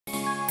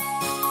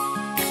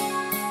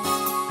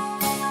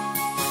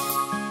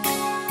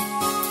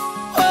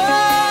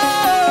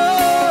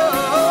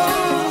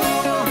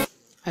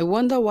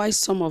wonder why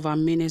some of our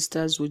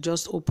ministers will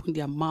just open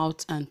their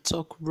mouth and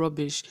talk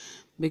rubbish,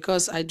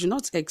 because I do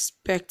not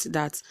expect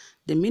that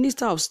the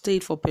Minister of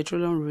State for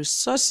Petroleum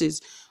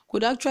Resources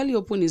could actually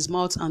open his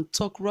mouth and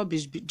talk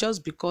rubbish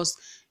just because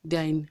they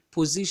are in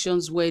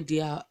positions where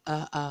they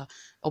are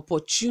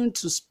opportune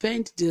to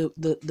spend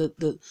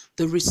the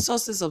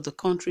resources of the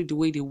country the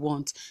way they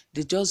want.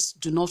 They just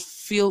do not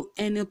feel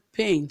any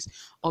pain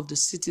of the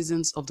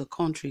citizens of the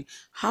country.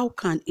 How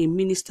can a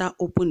minister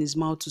open his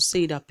mouth to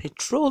say that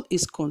petrol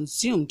is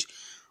consumed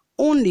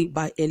only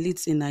by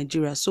elites in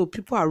Nigeria, so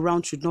people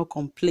around should not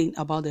complain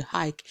about the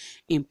hike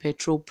in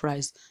petrol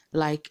price?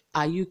 Like,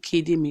 are you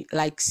kidding me?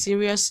 Like,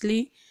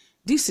 seriously?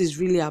 This is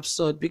really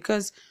absurd,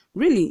 because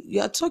really, you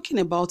are talking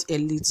about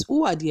elites.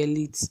 Who are the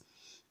elites?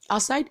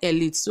 Aside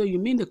elites, so you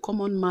mean the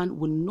common man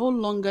will no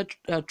longer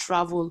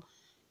travel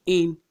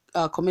in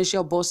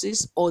commercial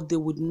buses, or they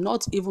would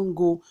not even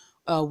go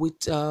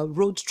with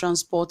road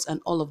transport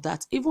and all of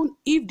that? Even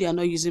if they are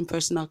not using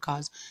personal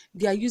cars,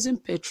 they are using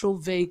petrol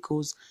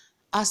vehicles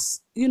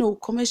as,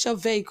 commercial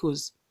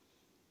vehicles.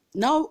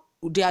 Now,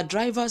 there are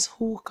drivers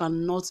who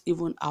cannot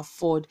even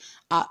afford,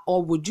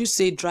 or would you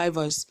say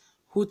drivers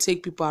who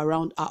take people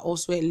around are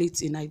also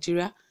elites in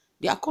Nigeria?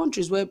 There are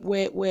countries where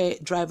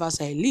drivers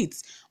are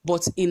elites,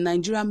 but in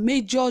Nigeria,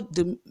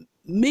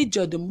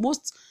 the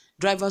most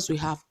drivers we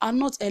have are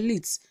not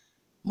elites.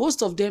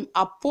 Most of them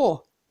are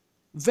poor.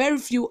 Very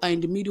few are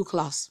in the middle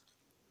class.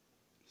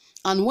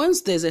 And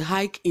once there's a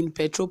hike in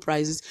petrol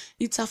prices,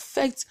 it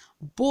affects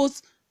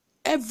both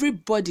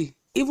everybody,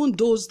 even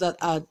those that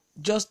are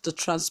just the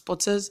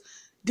transporters.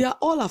 They are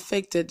all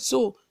affected.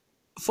 So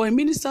for a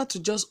minister to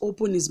just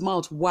open his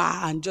mouth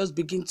and just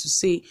begin to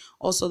say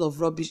all sort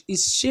of rubbish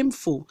is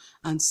shameful.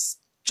 And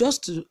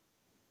just to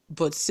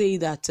say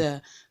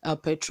that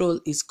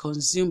petrol is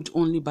consumed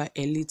only by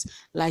elites,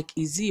 like,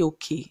 is he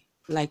okay?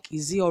 Like,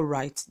 is he all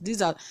right?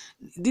 These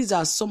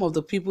are some of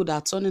the people that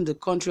are turning the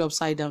country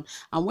upside down.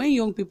 And when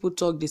young people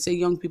talk, they say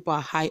young people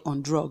are high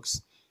on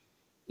drugs.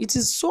 It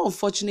is so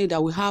unfortunate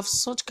that we have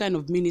such kind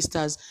of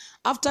ministers.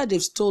 After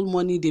they've stole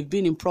money, they've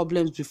been in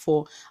problems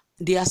before,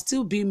 they are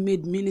still being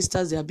made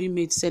ministers, they are being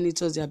made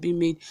senators, they are being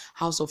made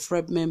House of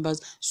Rep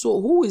members. So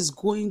who is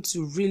going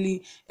to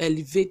really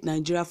elevate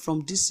Nigeria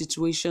from this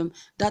situation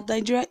that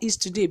Nigeria is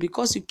today?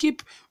 Because you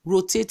keep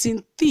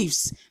rotating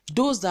thieves,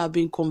 those that have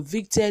been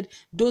convicted,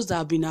 those that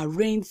have been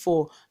arraigned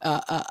for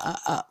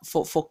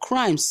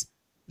crimes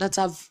that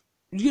have,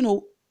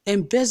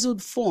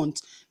 embezzled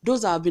funds,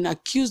 those that have been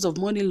accused of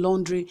money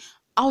laundering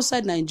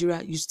outside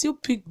Nigeria. You still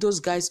pick those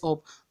guys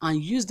up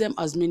and use them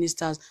as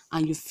ministers,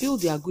 and you feel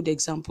they are good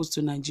examples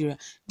to Nigeria.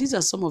 These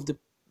are some of the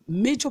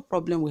major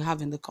problems we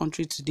have in the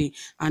country today,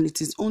 and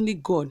it is only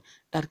God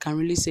that can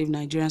really save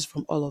Nigerians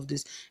from all of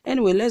this.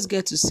 Anyway, let's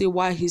get to see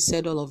why he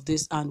said all of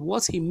this and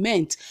what he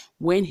meant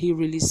when he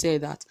really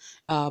said that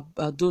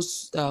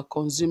those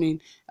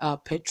consuming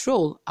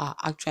petrol are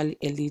actually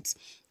elites.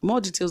 More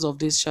details of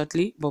this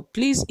shortly, but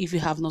please, if you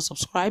have not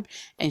subscribed,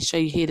 ensure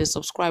you hit the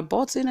subscribe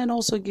button and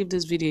also give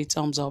this video a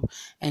thumbs up,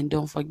 and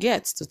don't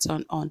forget to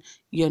turn on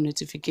your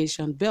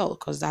notification bell,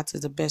 because that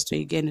is the best way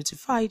you get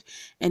notified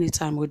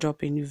anytime we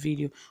drop a new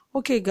video.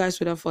 Okay guys,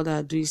 without further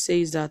ado, he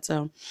says that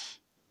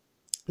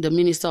the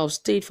Minister of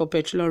State for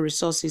Petroleum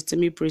Resources,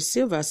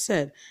 Silva,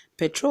 said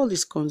petrol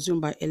is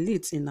consumed by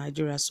elites in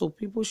Nigeria, so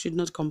people should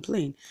not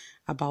complain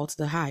about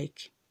the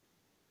hike.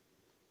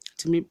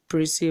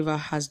 Silva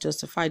has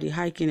justified the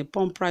hike in the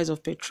pump price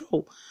of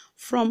petrol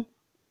from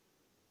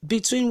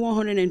between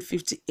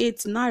 158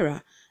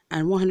 naira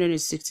and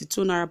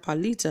 162 naira per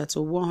litre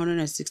to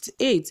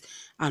 168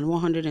 and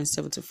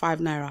 175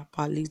 naira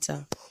per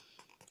litre,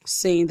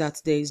 saying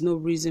that there is no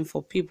reason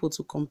for people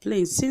to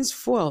complain since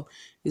fuel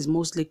is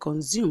mostly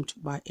consumed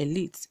by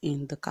elites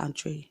in the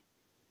country.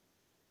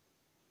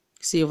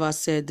 Silva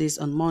said this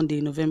on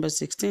Monday, November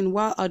 16,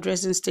 while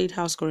addressing State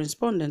House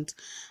correspondents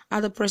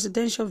at the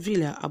Presidential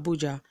Villa,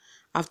 Abuja,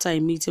 after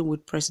a meeting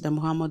with President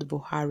Muhammadu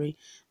Buhari,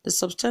 the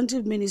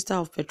substantive Minister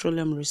of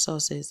Petroleum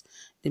Resources.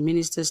 The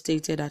minister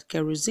stated that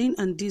kerosene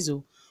and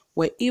diesel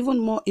were even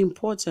more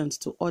important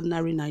to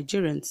ordinary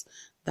Nigerians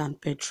than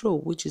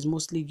petrol, which is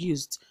mostly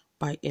used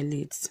by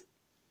elites.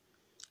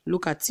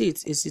 Look at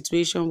it, a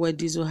situation where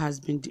diesel has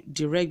been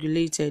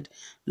deregulated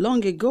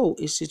long ago,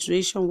 a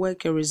situation where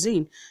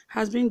kerosene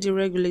has been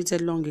deregulated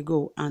long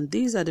ago, and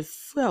these are the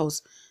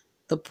fuels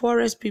the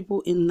poorest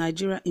people in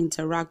Nigeria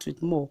interact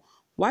with more.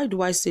 Why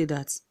do I say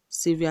that?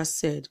 Silva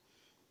said.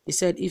 He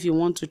said if you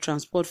want to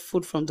transport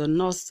food from the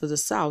north to the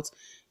south,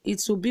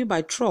 it will be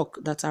by truck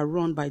that are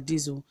run by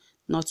diesel,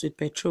 not with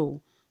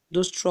petrol.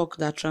 Those trucks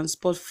that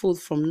transport food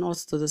from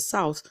north to the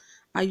south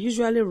are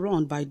usually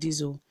run by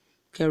diesel.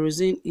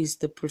 Kerosene is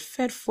the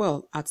preferred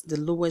fuel at the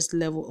lowest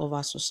level of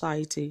our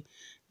society.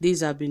 These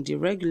have been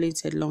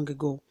deregulated long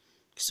ago.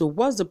 So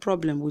what's the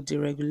problem with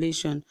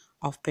deregulation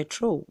of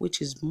petrol,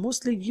 which is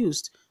mostly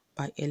used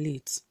by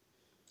elites?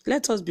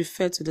 Let us be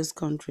fair to this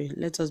country.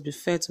 Let us be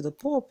fair to the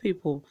poor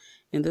people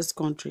in this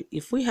country.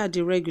 If we had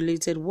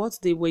deregulated what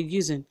they were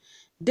using,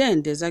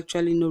 then there's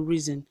actually no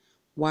reason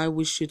why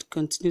we should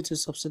continue to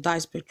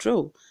subsidize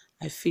petrol.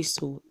 I feel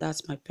so.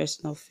 That's my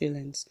personal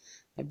feelings.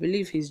 I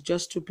believe he's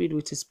just stupid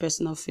with his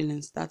personal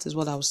feelings. That is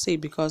what I would say,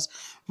 because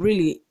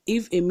really,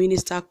 if a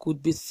minister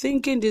could be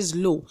thinking this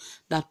low,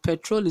 that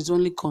petrol is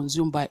only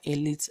consumed by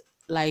elites,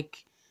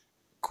 like,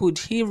 could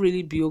he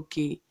really be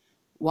okay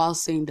while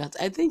saying that?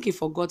 I think he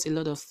forgot a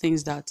lot of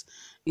things, that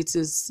it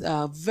is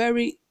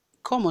very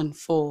common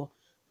for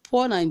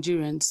poor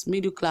Nigerians,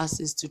 middle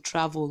classes, to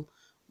travel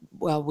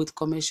with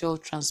commercial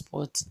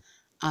transport,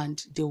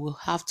 and they will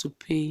have to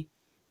pay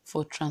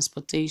for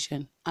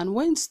transportation. And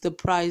once the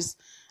price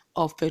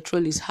of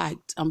petrol is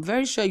hiked, I'm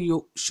very sure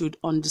you should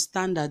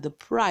understand that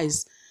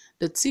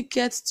the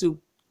tickets to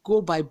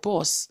go by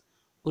bus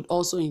would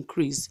also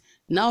increase.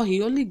 Now,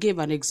 he only gave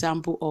an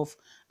example of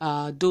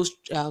those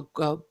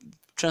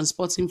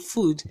transporting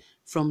food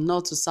from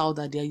north to south,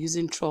 that they are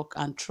using truck,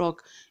 and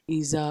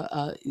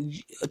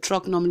a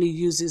truck normally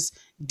uses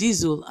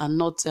diesel and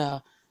not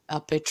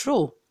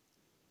petrol.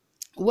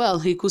 Well,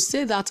 he could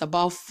say that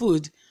about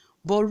food,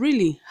 but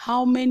really,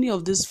 how many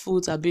of these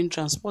foods are being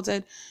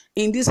transported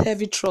in these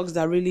heavy trucks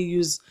that really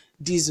use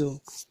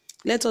diesel?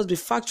 Let us be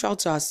factual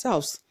to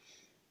ourselves,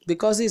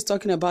 because he's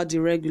talking about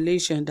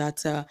deregulation,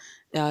 that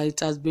it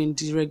has been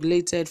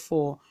deregulated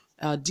for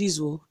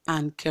diesel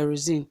and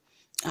kerosene,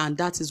 and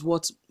that is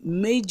what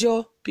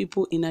major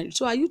people in Nigeria.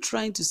 So are you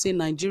trying to say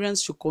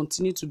Nigerians should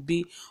continue to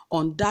be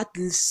on that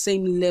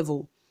same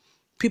level?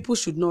 People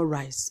should not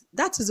rise.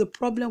 That is a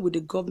problem with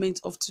the government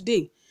of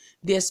today.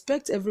 They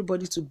expect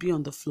everybody to be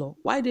on the floor.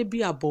 Why they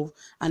be above,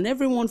 and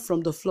everyone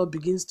from the floor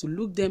begins to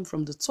look them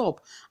from the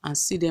top and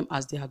see them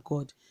as their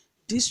God.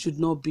 This should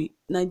not be.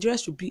 Nigeria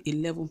should be a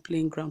level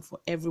playing ground for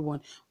everyone,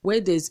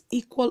 where there's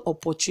equal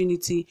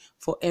opportunity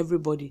for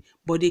everybody.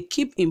 But they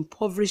keep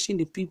impoverishing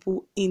the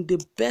people in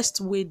the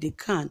best way they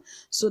can,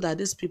 so that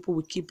these people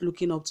will keep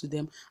looking up to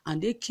them,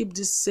 and they keep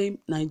these same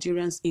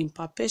Nigerians in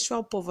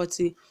perpetual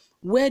poverty,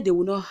 where they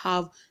will not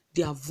have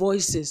their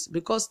voices,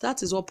 because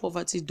that is what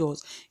poverty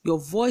does. Your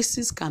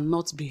voices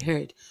cannot be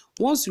heard.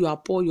 Once you are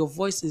poor, your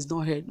voice is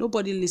not heard.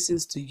 Nobody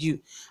listens to you.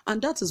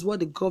 And that is what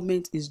the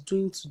government is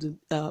doing to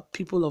the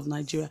people of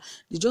Nigeria.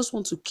 They just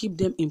want to keep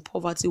them in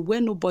poverty,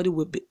 where nobody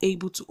will be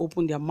able to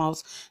open their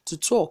mouth to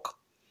talk.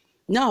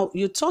 Now,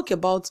 you talk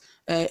about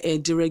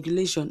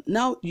deregulation.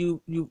 Now,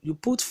 you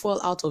put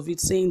fall out of it,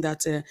 saying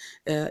that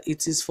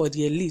it is for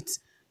the elite.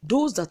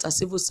 Those that are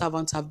civil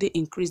servants, have they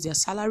increased their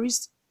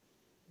salaries?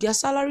 Their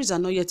salaries are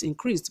not yet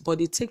increased, but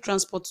they take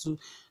transport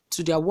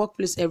to their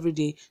workplace every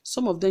day.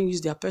 Some of them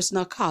use their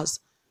personal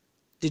cars.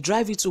 They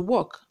drive it to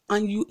work,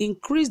 and you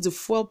increase the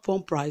fuel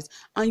pump price,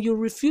 and you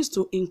refuse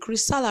to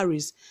increase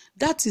salaries.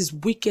 That is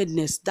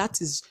wickedness.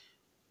 That is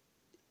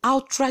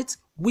outright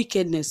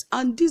wickedness.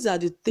 And these are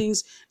the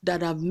things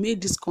that have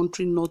made this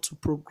country not to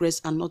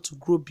progress and not to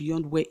grow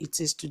beyond where it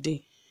is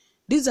today.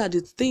 These are the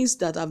things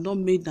that have not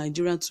made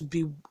Nigeria to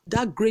be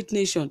that great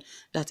nation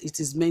that it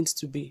is meant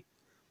to be.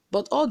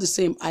 But all the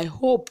same, I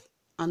hope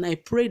and I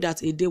pray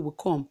that a day will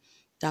come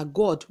that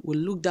God will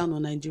look down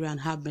on Nigeria and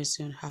have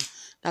mercy on her.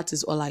 That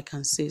is all I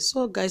can say.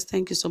 So guys,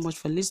 thank you so much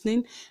for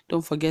listening.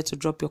 Don't forget to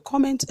drop your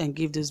comment and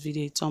give this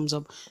video a thumbs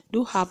up.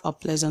 Do have a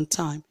pleasant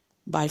time.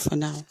 Bye for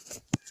now.